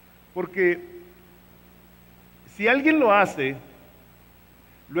 Porque si alguien lo hace,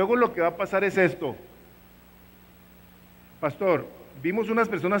 luego lo que va a pasar es esto. Pastor, vimos unas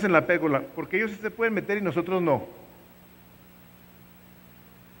personas en la pérgola, porque ellos sí se pueden meter y nosotros no.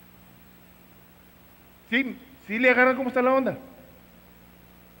 Sí le agarran cómo está la onda.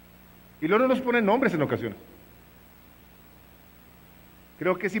 Y luego nos ponen nombres en ocasiones.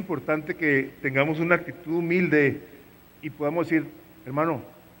 Creo que es importante que tengamos una actitud humilde y podamos decir, hermano,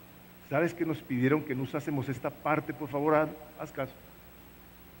 ¿sabes que nos pidieron que no usásemos esta parte? Por favor, haz caso.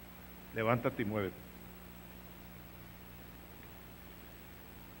 Levántate y muévete.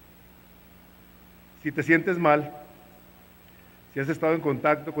 Si te sientes mal, si has estado en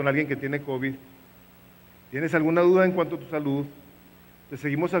contacto con alguien que tiene COVID, tienes alguna duda en cuanto a tu salud, te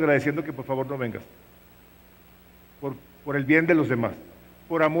seguimos agradeciendo que por favor no vengas. Por el bien de los demás,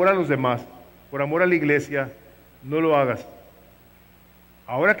 por amor a los demás, por amor a la iglesia, no lo hagas.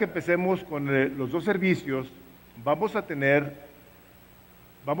 Ahora que empecemos con los 2 servicios, vamos a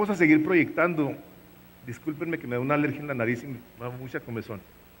seguir proyectando. Discúlpenme que me da una alergia en la nariz y me da mucha comezón.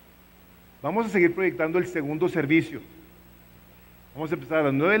 Vamos a seguir proyectando el segundo servicio. Vamos a empezar a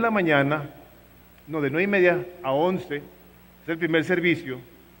las 9 de la mañana, no, de 9:30 a 11, es el primer servicio,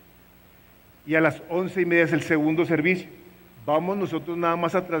 y a las 11:30 es el segundo servicio. Vamos nosotros nada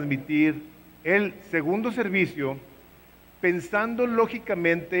más a transmitir el segundo servicio, pensando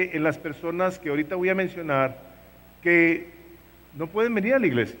lógicamente en las personas que ahorita voy a mencionar, que no pueden venir a la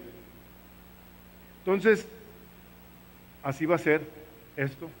iglesia. Entonces, así va a ser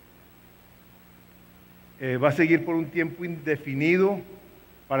esto. Va a seguir por un tiempo indefinido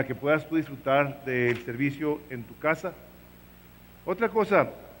para que puedas tú disfrutar del servicio en tu casa. Otra cosa,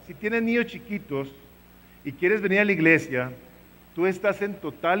 si tienes niños chiquitos y quieres venir a la iglesia, tú estás en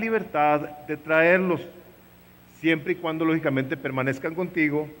total libertad de traerlos, siempre y cuando lógicamente permanezcan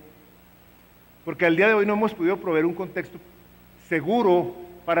contigo, porque al día de hoy no hemos podido proveer un contexto seguro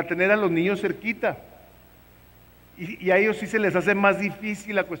para tener a los niños cerquita. Y a ellos sí se les hace más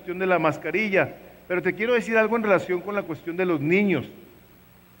difícil la cuestión de la mascarilla. Pero te quiero decir algo en relación con la cuestión de los niños.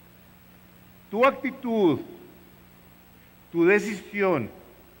 Tu actitud, tu decisión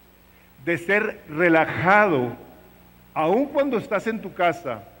de ser relajado, aun cuando estás en tu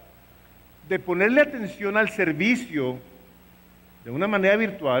casa, de ponerle atención al servicio de una manera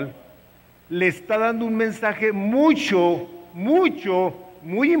virtual, le está dando un mensaje muy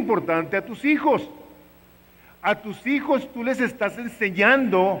importante a tus hijos. A tus hijos tú les estás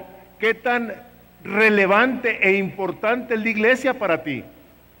enseñando qué tan relevante e importante es la iglesia para ti.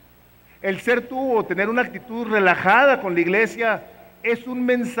 El ser tú o tener una actitud relajada con la iglesia es un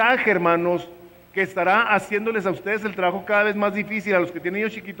mensaje, hermanos, que estará haciéndoles a ustedes el trabajo cada vez más difícil a los que tienen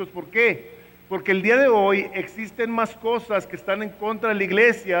niños chiquitos. ¿Por qué? Porque el día de hoy existen más cosas que están en contra de la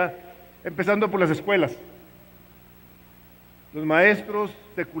iglesia, empezando por las escuelas. Los maestros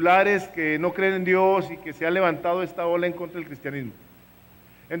seculares que no creen en Dios y que se ha levantado esta ola en contra del cristianismo.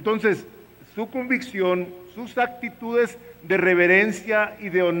 Entonces, su convicción, sus actitudes de reverencia y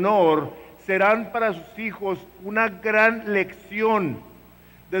de honor serán para sus hijos una gran lección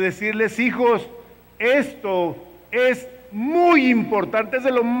de decirles: hijos, esto es muy importante, es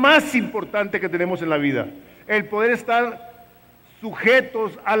de lo más importante que tenemos en la vida, el poder estar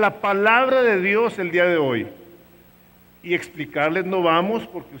sujetos a la palabra de Dios el día de hoy. Y explicarles no vamos,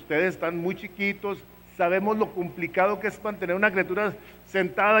 porque ustedes están muy chiquitos, sabemos lo complicado que es mantener una criatura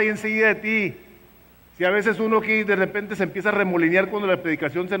sentada ahí enseguida de ti. Si a veces uno aquí de repente se empieza a remolinear cuando la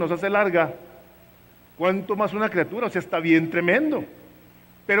predicación se nos hace larga, ¿cuánto más una criatura? O sea, está bien tremendo.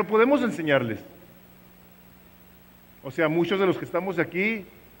 Pero podemos enseñarles. O sea, muchos de los que estamos aquí,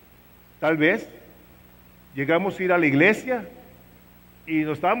 tal vez, llegamos a ir a la iglesia y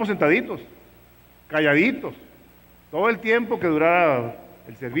nos estábamos sentaditos, calladitos, todo el tiempo que durara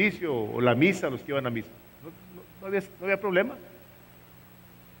el servicio o la misa, los que iban a misa. No había problema.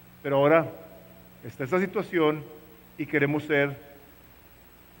 Pero ahora está esta situación y queremos ser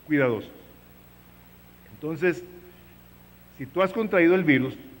cuidadosos. Entonces, si tú has contraído el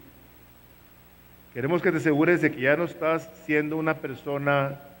virus, queremos que te asegures de que ya no estás siendo una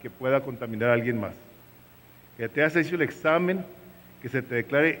persona que pueda contaminar a alguien más. Que te has hecho el examen, que se te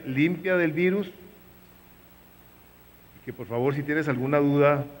declare limpia del virus, y que por favor, si tienes alguna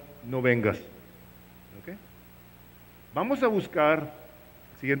duda, no vengas. ¿Okay? Vamos a buscar,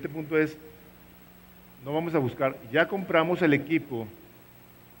 el siguiente punto es, no vamos a buscar, ya compramos el equipo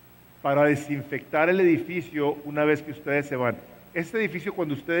para desinfectar el edificio una vez que ustedes se van. Este edificio,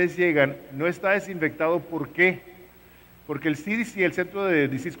 cuando ustedes llegan, no está desinfectado. ¿Por qué? Porque el CDC, el Centro de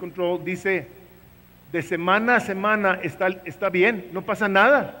Disease Control, dice, de semana a semana está bien, no pasa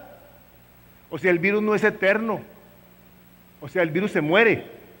nada. O sea, el virus no es eterno. O sea, el virus se muere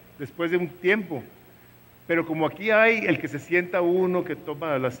después de un tiempo. Pero como aquí hay el que se sienta uno, que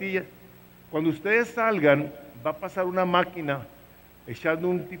toma la silla, cuando ustedes salgan, va a pasar una máquina echando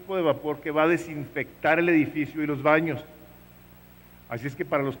un tipo de vapor que va a desinfectar el edificio y los baños. Así es que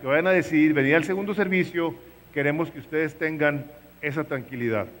para los que vayan a decidir venir al segundo servicio, queremos que ustedes tengan esa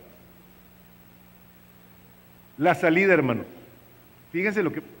tranquilidad. La salida, hermanos. Fíjense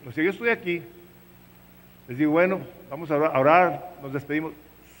si yo estoy aquí, les digo, bueno, vamos a orar, nos despedimos.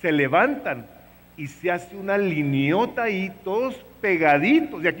 Se levantan y se hace una liniota ahí, todos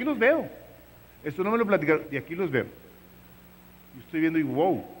pegaditos. De aquí los veo. Esto no me lo platicaron, de aquí los veo. Yo estoy viendo y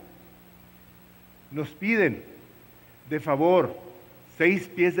wow. Nos piden, de favor, 6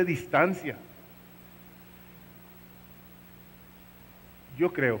 pies de distancia.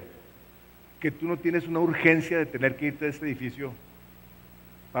 Yo creo que tú no tienes una urgencia de tener que irte de este edificio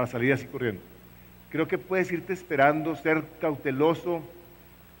para salir así corriendo. Creo que puedes irte esperando, ser cauteloso,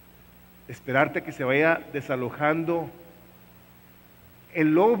 esperarte a que se vaya desalojando.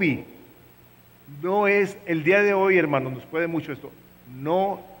 El lobby no es, el día de hoy, hermano, nos puede mucho esto,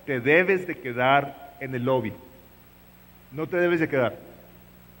 no te debes de quedar en el lobby. No te debes de quedar.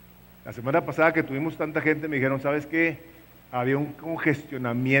 La semana pasada que tuvimos tanta gente me dijeron, ¿sabes qué? Había un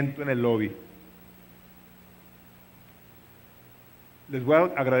congestionamiento en el lobby. Les voy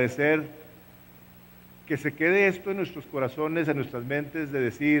a agradecer que se quede esto en nuestros corazones, en nuestras mentes, de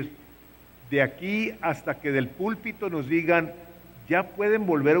decir, de aquí hasta que del púlpito nos digan, ya pueden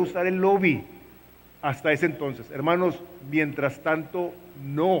volver a usar el lobby. Hasta ese entonces, hermanos, mientras tanto,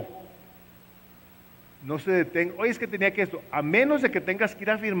 no se detenga. Oye, es que tenía que esto, a menos de que tengas que ir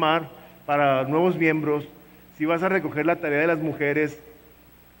a firmar para nuevos miembros, si vas a recoger la tarea de las mujeres,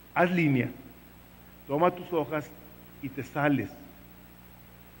 haz línea, toma tus hojas y te sales.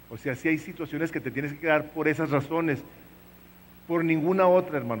 O sea, si hay situaciones que te tienes que quedar por esas razones, por ninguna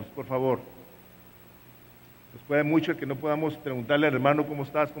otra, hermanos, por favor. Nos puede mucho el que no podamos preguntarle al hermano cómo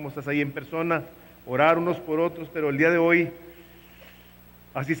estás ahí en persona, orar unos por otros, pero el día de hoy,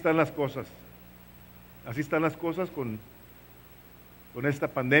 así están las cosas. Así están las cosas con esta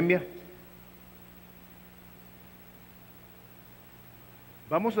pandemia.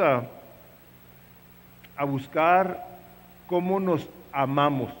 Vamos a buscar cómo nos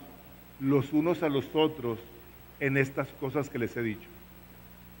amamos los unos a los otros en estas cosas que les he dicho.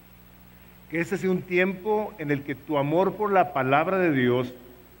 Que ese sea un tiempo en el que tu amor por la palabra de Dios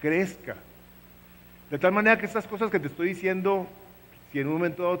crezca. De tal manera que estas cosas que te estoy diciendo, si en un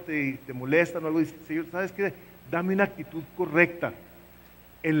momento dado te molestan o algo, dices, Señor, ¿sabes qué? Dame una actitud correcta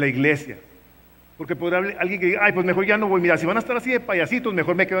en la iglesia. Porque podrá haber alguien que diga, ay, pues mejor ya no voy, mira, si van a estar así de payasitos,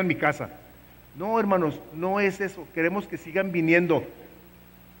 mejor me quedo en mi casa. No, hermanos, no es eso. Queremos que sigan viniendo.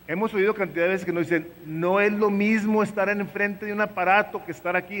 Hemos oído cantidad de veces que nos dicen, no es lo mismo estar enfrente de un aparato que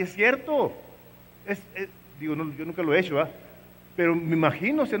estar aquí. Es cierto. Digo, no, yo nunca lo he hecho, ¿verdad? Pero me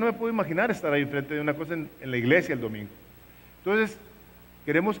imagino, o sea, no me puedo imaginar estar ahí enfrente de una cosa en la iglesia el domingo. Entonces,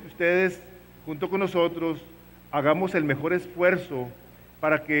 queremos que ustedes, junto con nosotros, hagamos el mejor esfuerzo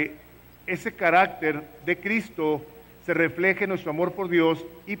para que ese carácter de Cristo se refleje en nuestro amor por Dios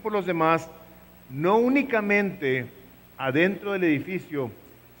y por los demás, no únicamente adentro del edificio,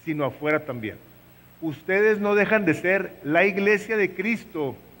 sino afuera también. Ustedes no dejan de ser la iglesia de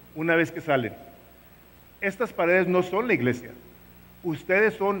Cristo una vez que salen. Estas paredes no son la iglesia.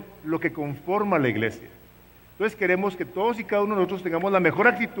 Ustedes son lo que conforma la iglesia. Entonces queremos que todos y cada uno de nosotros tengamos la mejor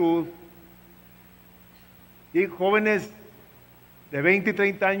actitud. Y jóvenes de 20 y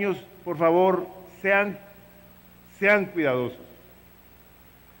 30 años, por favor, sean cuidadosos.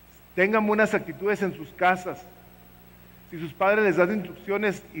 Tengan buenas actitudes en sus casas. Si sus padres les dan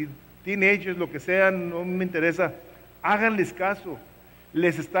instrucciones y teenagers, lo que sean, no me interesa, háganles caso.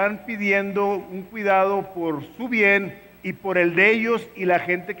 Les están pidiendo un cuidado por su bien y por el de ellos y la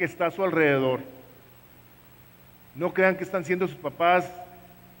gente que está a su alrededor. No crean que están siendo sus papás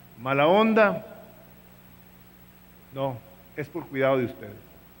mala onda. No, es por cuidado de ustedes.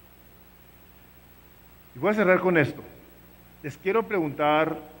 Y voy a cerrar con esto. Les quiero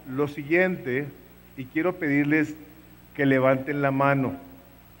preguntar lo siguiente y quiero pedirles que levanten la mano.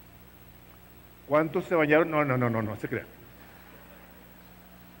 ¿Cuántos se bañaron? No se crean.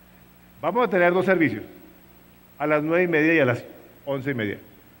 Vamos a tener dos servicios, a las 9:30 y a las 11:30.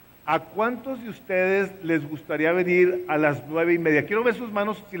 ¿A cuántos de ustedes les gustaría venir a las 9:30? Quiero ver sus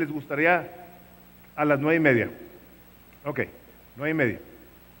manos si les gustaría a las 9:30. Ok, 9:30.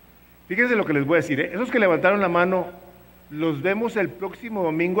 Fíjense lo que les voy a decir, ¿eh? Esos que levantaron la mano, los vemos el próximo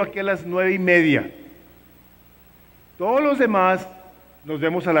domingo aquí a las 9:30. Todos los demás nos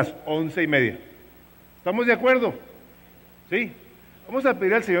vemos a las 11:30. ¿Estamos de acuerdo? Sí. Vamos a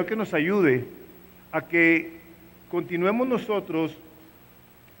pedir al Señor que nos ayude a que continuemos nosotros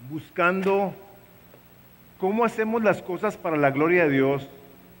buscando cómo hacemos las cosas para la gloria de Dios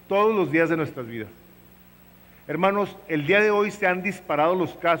todos los días de nuestras vidas. Hermanos, el día de hoy se han disparado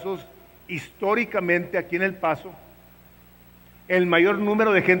los casos históricamente aquí en El Paso. El mayor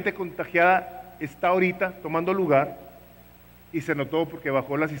número de gente contagiada está ahorita tomando lugar y se notó porque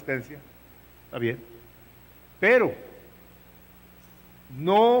bajó la asistencia. Está bien. Pero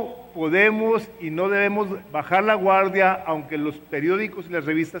no podemos y no debemos bajar la guardia, aunque los periódicos y las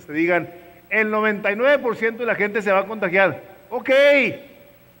revistas te digan el 99% de la gente se va a contagiar. Ok,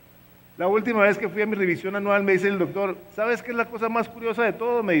 la última vez que fui a mi revisión anual me dice el doctor, ¿sabes qué es la cosa más curiosa de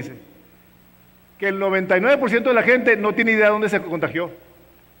todo? Me dice, que el 99% de la gente no tiene idea de dónde se contagió.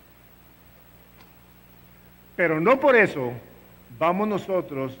 Pero no por eso vamos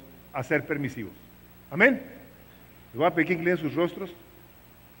nosotros a ser permisivos. Amén. Les voy a pedir que inclinen sus rostros.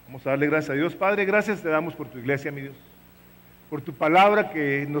 Vamos a darle gracias a Dios. Padre, gracias te damos por tu iglesia, mi Dios. Por tu palabra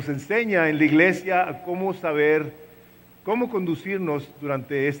que nos enseña en la iglesia a cómo saber, cómo conducirnos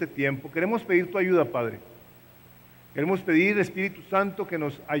durante este tiempo. Queremos pedir tu ayuda, Padre. Queremos pedir, Espíritu Santo, que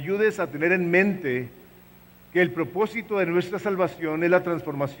nos ayudes a tener en mente que el propósito de nuestra salvación es la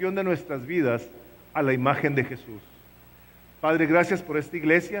transformación de nuestras vidas a la imagen de Jesús. Padre, gracias por esta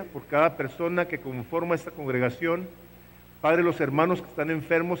iglesia, por cada persona que conforma esta congregación. Padre, los hermanos que están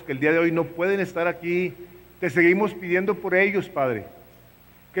enfermos, que el día de hoy no pueden estar aquí, te seguimos pidiendo por ellos, Padre.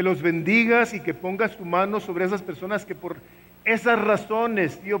 Que los bendigas y que pongas tu mano sobre esas personas que por esas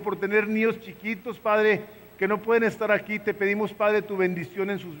razones, Dios, por tener niños chiquitos, Padre, que no pueden estar aquí, te pedimos, Padre, tu bendición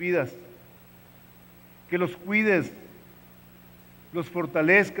en sus vidas. Que los cuides, los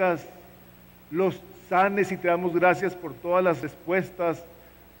fortalezcas, los sanes, y te damos gracias por todas las respuestas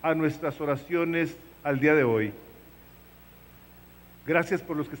a nuestras oraciones al día de hoy. Gracias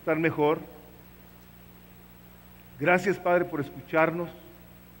por los que están mejor. Gracias, Padre, por escucharnos.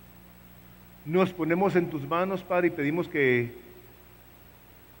 Nos ponemos en tus manos, Padre, y pedimos que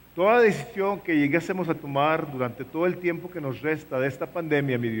toda decisión que llegásemos a tomar durante todo el tiempo que nos resta de esta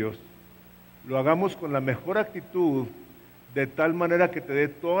pandemia, mi Dios, lo hagamos con la mejor actitud, de tal manera que te dé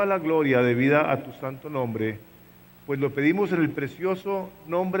toda la gloria debida a tu santo nombre, pues lo pedimos en el precioso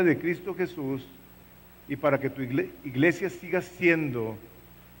nombre de Cristo Jesús, y para que tu iglesia siga siendo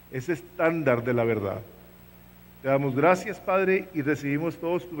ese estándar de la verdad. Te damos gracias, Padre, y recibimos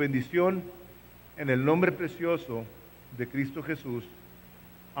todos tu bendición en el nombre precioso de Cristo Jesús.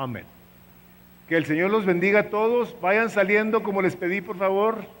 Amén. Que el Señor los bendiga a todos. Vayan saliendo como les pedí, por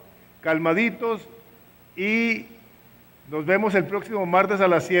favor, calmaditos, y nos vemos el próximo martes a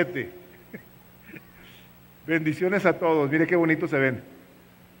las 7. Bendiciones a todos. Mire qué bonitos se ven.